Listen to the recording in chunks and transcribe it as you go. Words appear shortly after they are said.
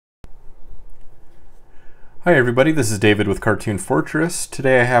Hi everybody, this is David with Cartoon Fortress.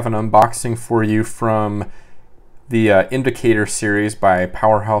 Today I have an unboxing for you from the Indicator series by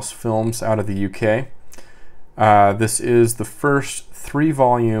Powerhouse Films out of the UK. This is the first 3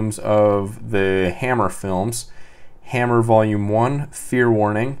 volumes of the Hammer films. Hammer Volume 1, Fear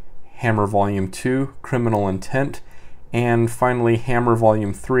Warning, Hammer Volume 2, Criminal Intent, and finally Hammer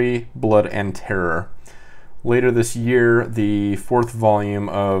Volume 3, Blood and Terror. Later this year, the 4th volume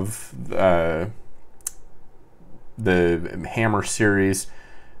of the Hammer series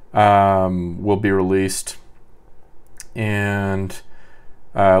will be released, and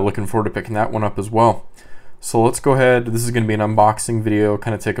looking forward to picking that one up as well. So let's go ahead, this is going to be an unboxing video,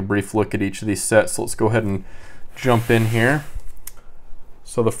 kind of take a brief look at each of these sets. So let's go ahead and jump in here.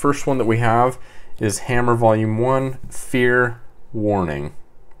 So the first one that we have is Hammer Volume 1, Fear Warning.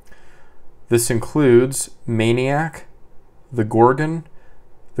 This includes Maniac, The Gorgon,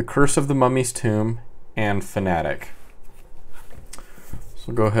 The Curse of the Mummy's Tomb, and Fanatic.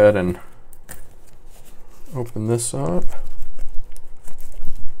 So go ahead and open this up.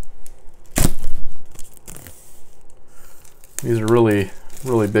 These are really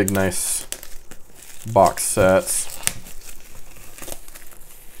big, nice box sets.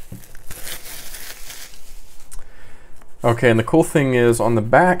 Okay, and the cool thing is on the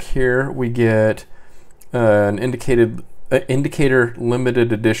back here we get an Indicator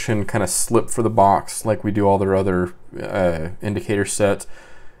limited edition kind of slip for the box, like we do all their other Indicator sets,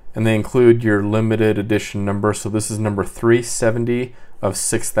 and they include your limited edition number. So this is number 370 of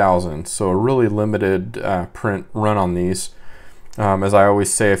 6,000. So a really limited print run on these. As I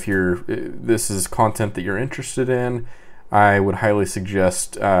always say, if this is content that you're interested in, I would highly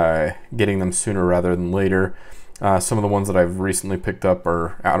suggest getting them sooner rather than later. Some of the ones that I've recently picked up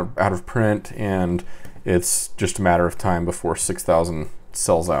are out of print, and it's just a matter of time before 6,000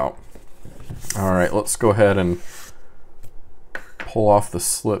 sells out. All right, let's go ahead and pull off the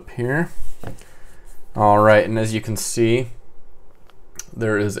slip here. All right, and as you can see,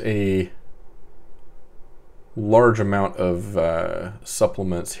 there is a large amount of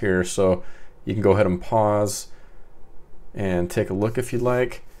supplements here, so you can go ahead and pause and take a look if you'd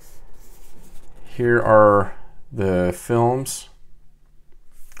like. Here are the films,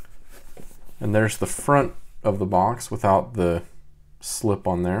 and there's the front of the box without the slip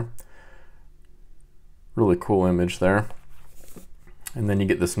on there. Really cool image there. And then you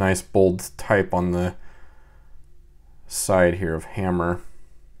get this nice bold type on the side here of Hammer.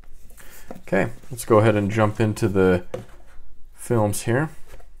 Okay, let's go ahead and jump into the films here.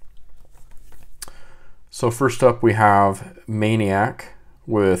 So first up we have Maniac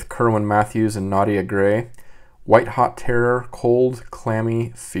with Kerwin Matthews and Nadia Gray. White Hot Terror, Cold,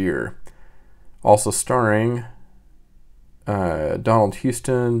 Clammy Fear. Also starring Donald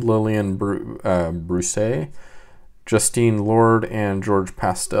Houston, Lillian Bruce, Justine Lord, and George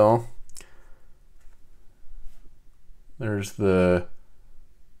Pastel. There's the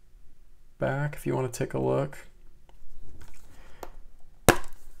back if you want to take a look.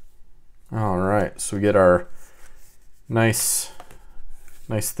 All right, so we get our nice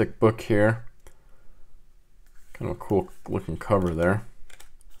thick book here. Kind of a cool looking cover there.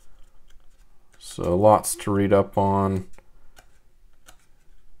 So lots to read up on.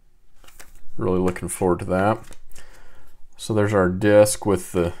 Really looking forward to that. So there's our disc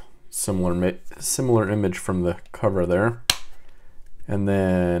with the similar image from the cover there. And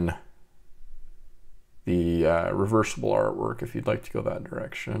then the reversible artwork if you'd like to go that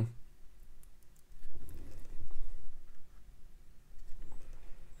direction.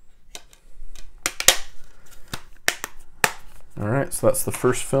 All right, so that's the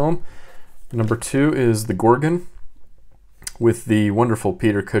first film. Number 2 is The Gorgon with the wonderful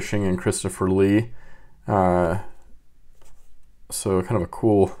Peter Cushing and Christopher Lee. So kind of a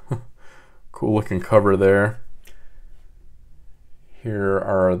cool looking cover there. Here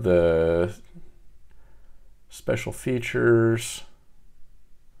are the special features.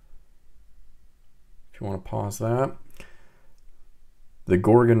 If you want to pause that. The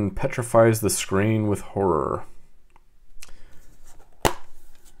Gorgon petrifies the screen with horror.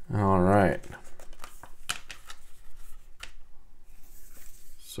 All right.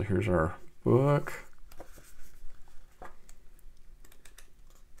 So here's our book.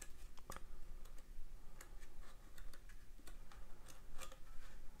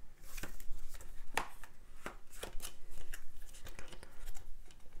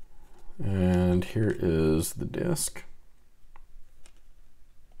 And here is the disc.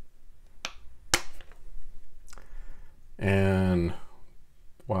 And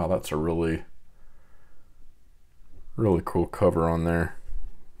wow, that's a really cool cover on there.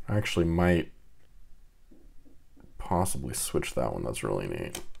 I actually might possibly switch that one. That's really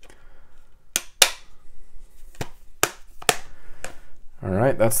neat. All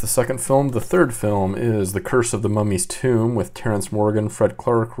right, that's the second film. The third film is The Curse of the Mummy's Tomb with Terrence Morgan, Fred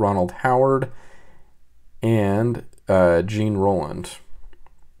Clark, Ronald Howard, and Gene Roland.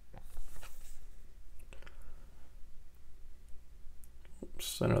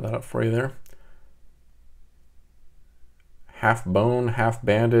 Center that up for you there. Half bone, half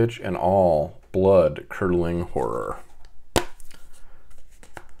bandage, and all blood-curdling horror.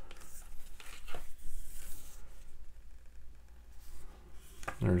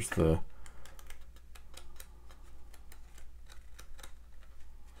 There's the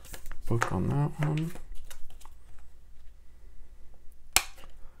book on that one.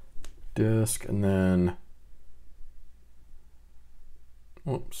 Disc, and then,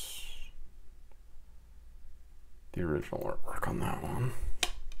 whoops, the original artwork on that one.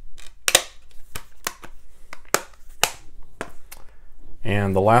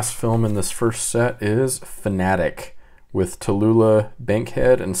 And the last film in this first set is Fanatic with Tallulah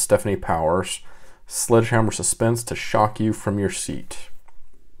Bankhead and Stephanie Powers. Sledgehammer suspense to shock you from your seat.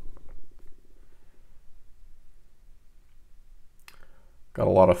 Got a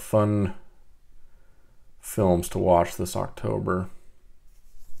lot of fun films to watch this October.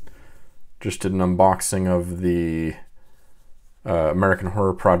 Just did an unboxing of the American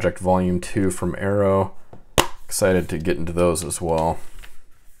Horror Project Volume 2 from Arrow. Excited to get into those as well.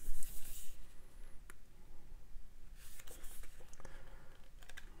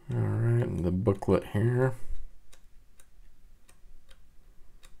 All right, and the booklet here.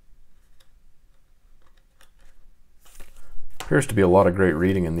 Appears to be a lot of great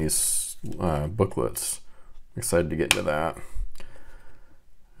reading in these booklets. I'm excited to get into that.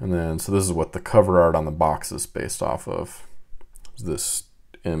 And then, so this is what the cover art on the box is based off of. This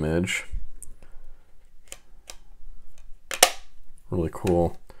image. Really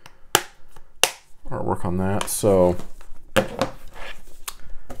cool artwork on that. So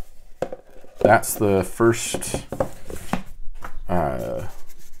that's the first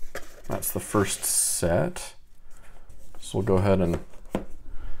set. So we'll go ahead and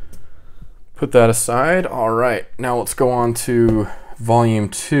put that aside. All right, now let's go on to Volume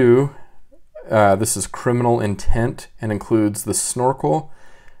 2. This is Criminal Intent and includes The Snorkel,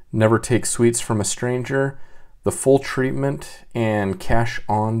 Never Take Sweets from a Stranger, The Full Treatment, and Cash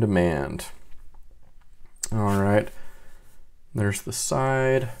on Demand. All right, there's the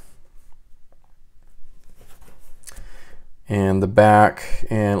side. And the back,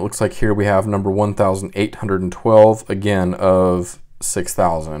 and it looks like here we have number 1,812, again, of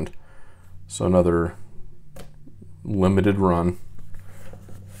 6,000. So another limited run.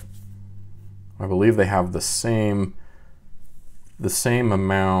 I believe they have the same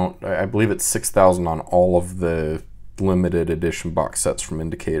amount. I believe it's 6,000 on all of the limited edition box sets from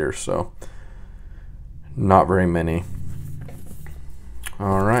Indicator, so not very many.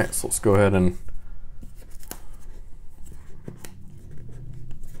 All right, so let's go ahead and,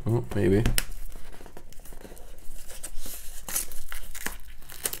 oh, maybe.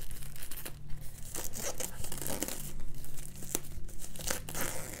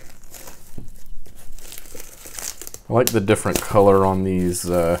 I like the different color on these.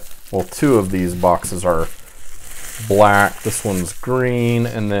 Well, two of these boxes are black. This one's green,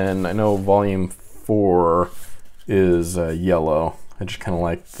 and then I know Volume 4 is yellow. I just kind of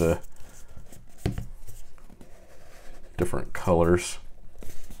like the different colors.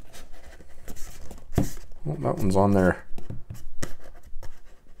 Well, that one's on there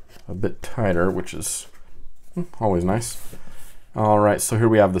a bit tighter, which is always nice. All right, so here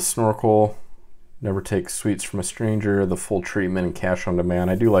we have The Snorkel, Never Take Sweets from a Stranger, The Full Treatment, and Cash on Demand.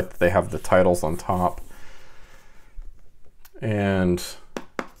 I do like that they have the titles on top. And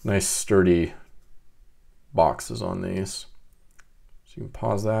nice sturdy boxes on these. So you can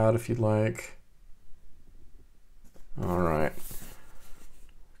pause that if you'd like. All right.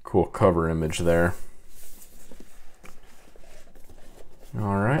 Cool cover image there.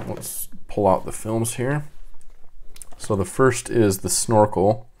 All right, let's pull out the films here. So the first is The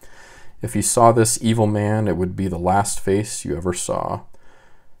Snorkel. If you saw this evil man, it would be the last face you ever saw.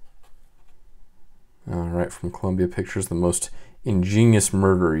 All right, from Columbia Pictures, the most ingenious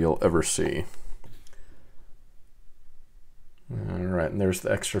murder you'll ever see. All right, and there's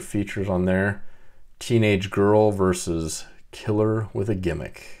the extra features on there. Teenage girl versus killer with a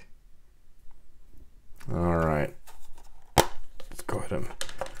gimmick. All right, let's go ahead and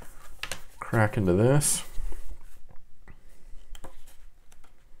crack into this.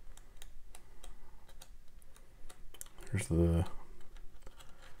 Here's the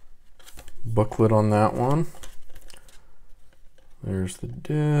booklet on that one. There's the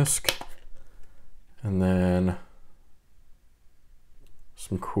disc. And then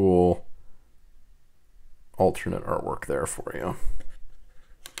some cool alternate artwork there for you.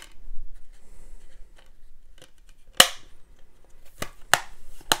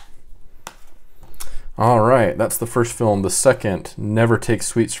 All right, that's the first film. The second, Never Take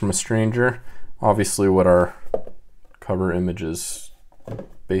Sweets from a Stranger. Obviously what our cover image is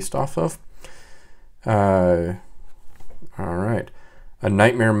based off of. All right, A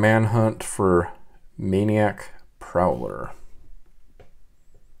Nightmare Manhunt for Maniac Prowler.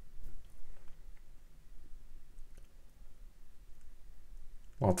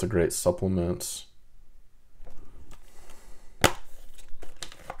 Lots of great supplements.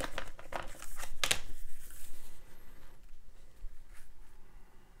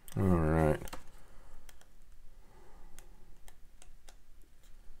 All right.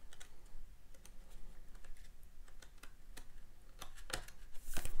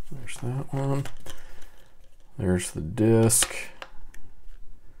 There's that one. There's the disc.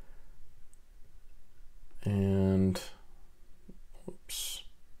 And whoops,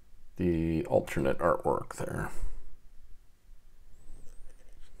 the alternate artwork there.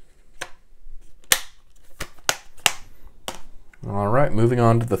 All right, moving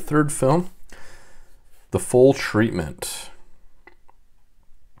on to the third film, The Full Treatment.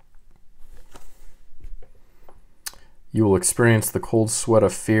 You will experience the cold sweat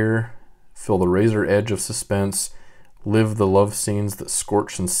of fear, feel the razor edge of suspense, live the love scenes that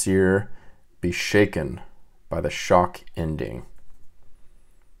scorch and sear, be shaken by the shock ending.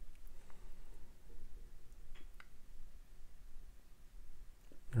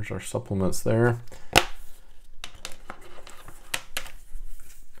 There's our supplements there.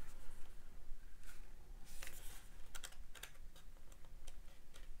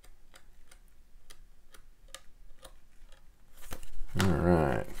 All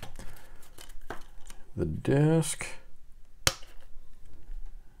right, the disc,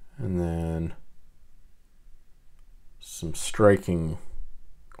 and then some striking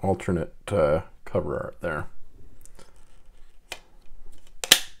alternate cover art there.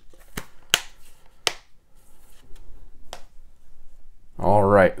 All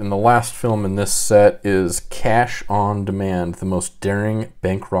right, and the last film in this set is Cash on Demand, the most daring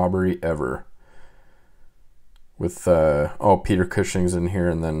bank robbery ever. With, Peter Cushing's in here,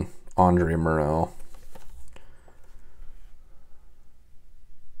 and then Andre Morel.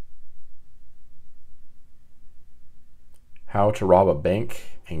 How to rob a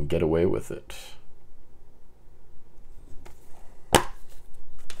bank and get away with it.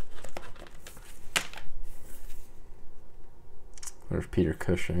 There's Peter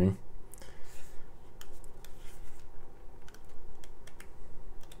Cushing.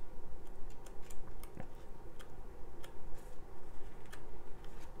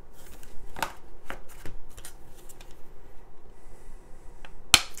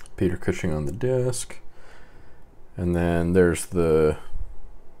 Peter Cushing on the disc. And then there's the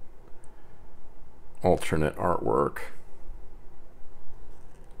alternate artwork.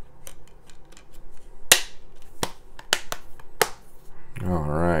 All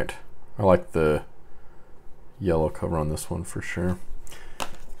right. I like the yellow cover on this one for sure.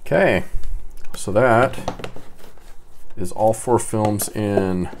 Okay. So that is all 4 films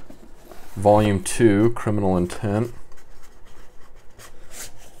in Volume 2, Criminal Intent.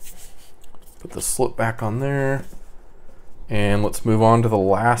 Put the slip back on there. And let's move on to the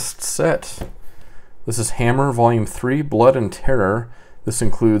last set. This is Hammer Volume 3, Blood and Terror. This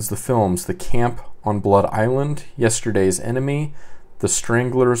includes the films The Camp on Blood Island, Yesterday's Enemy, The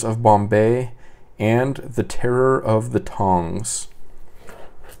Stranglers of Bombay, and The Terror of the Tongs.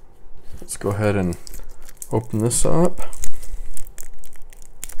 Let's go ahead and open this up.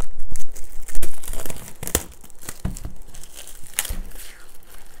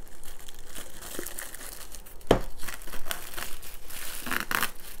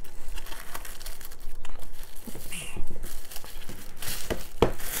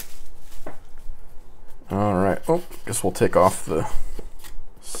 All right, oh, guess we'll take off the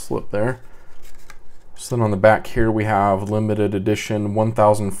slip there. So then on the back here we have limited edition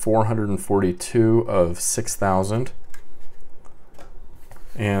 1,442 of 6,000.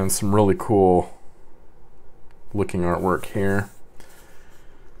 And some really cool looking artwork here.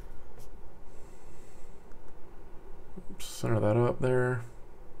 Center that up there.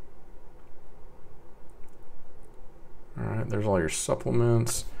 All right, there's all your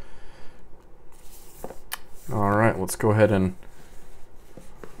supplements. All right, let's go ahead and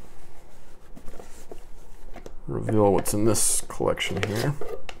reveal what's in this collection here.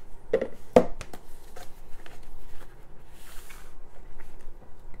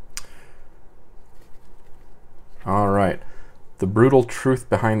 The Brutal Truth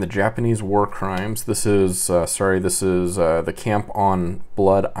Behind the Japanese War Crimes. This is, the camp on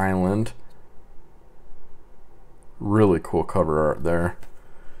Blood Island. Really cool cover art there.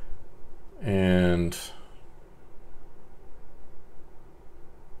 And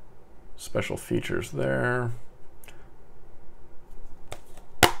special features there.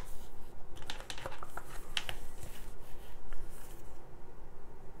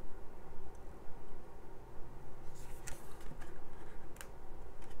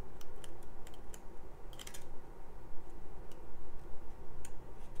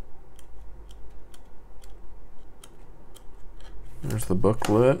 There's the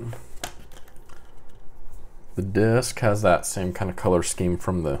booklet. The disc has that same kind of color scheme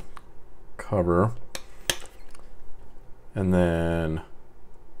from the cover. And then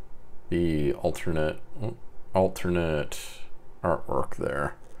the alternate artwork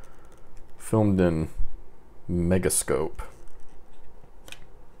there. Filmed in Megascope.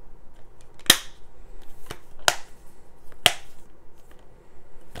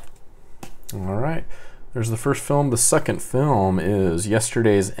 All right. There's the first film. The second film is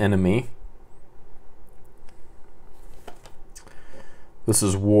Yesterday's Enemy. This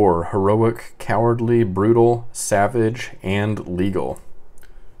is War, heroic, cowardly, brutal, savage, and legal.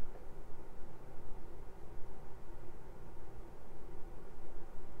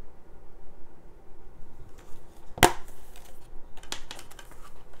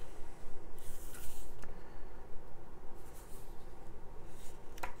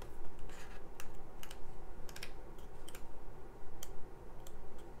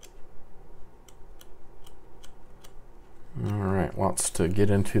 Alright, lots to get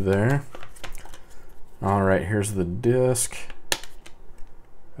into there. Alright, here's the disc,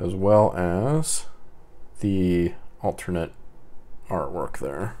 as well as the alternate artwork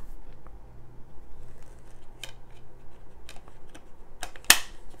there.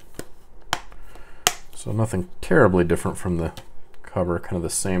 So nothing terribly different from the cover, kind of the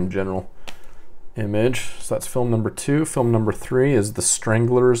same general image. So that's film number 2. Film number 3 is The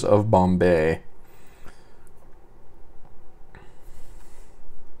Stranglers of Bombay.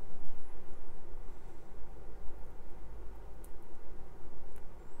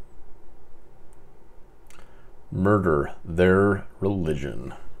 Murder, Their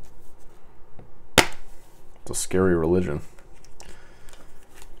Religion. It's a scary religion.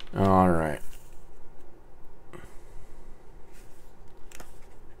 All right.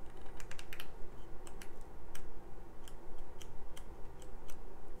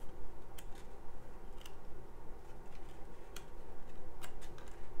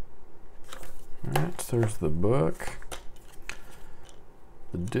 All right, so there's the book,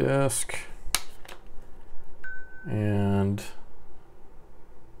 the disc, and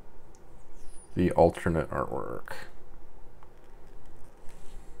the alternate artwork.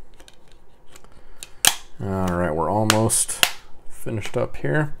 All right, we're almost finished up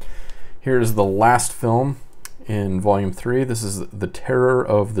here. Here's the last film in volume 3. This is The Terror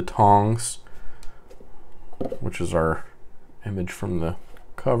of the Tongs, which is our image from the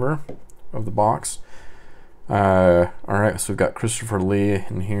cover of the box. All right, so we've got Christopher Lee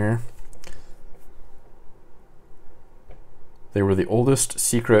in here. They were the oldest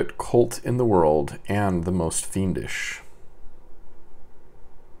secret cult in the world and the most fiendish.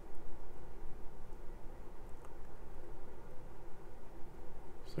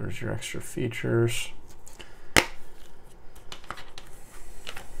 So there's your extra features.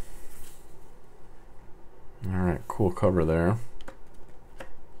 All right, cool cover there.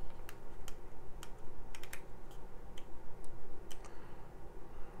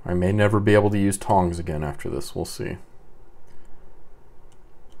 I may never be able to use tongs again after this, we'll see.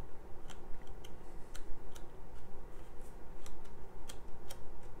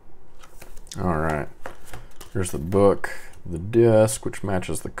 All right, here's the book, the disc, which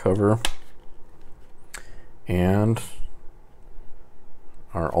matches the cover, and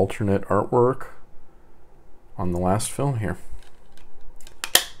our alternate artwork on the last film here.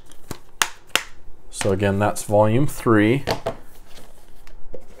 So again, that's volume 3,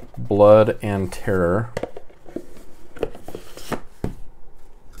 Blood and Terror.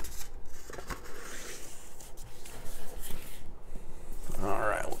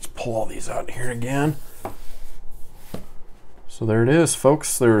 Pull all these out here again. So there it is,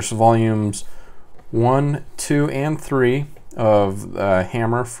 folks. There's volumes 1, 2, and 3 of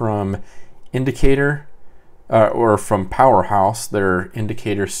Hammer from Indicator, or from Powerhouse, their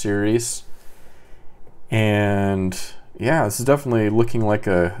Indicator series. And yeah, this is definitely looking like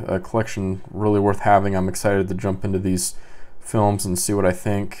a collection really worth having. I'm excited to jump into these films and see what I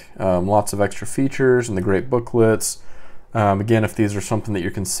think. Lots of extra features and the great booklets. Again, if these are something that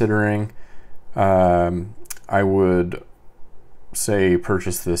you're considering, I would say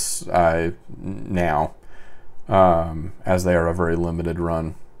purchase this now, as they are a very limited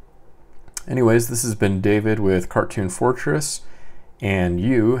run. Anyways, this has been David with Cartoon Fortress, and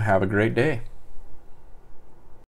you have a great day.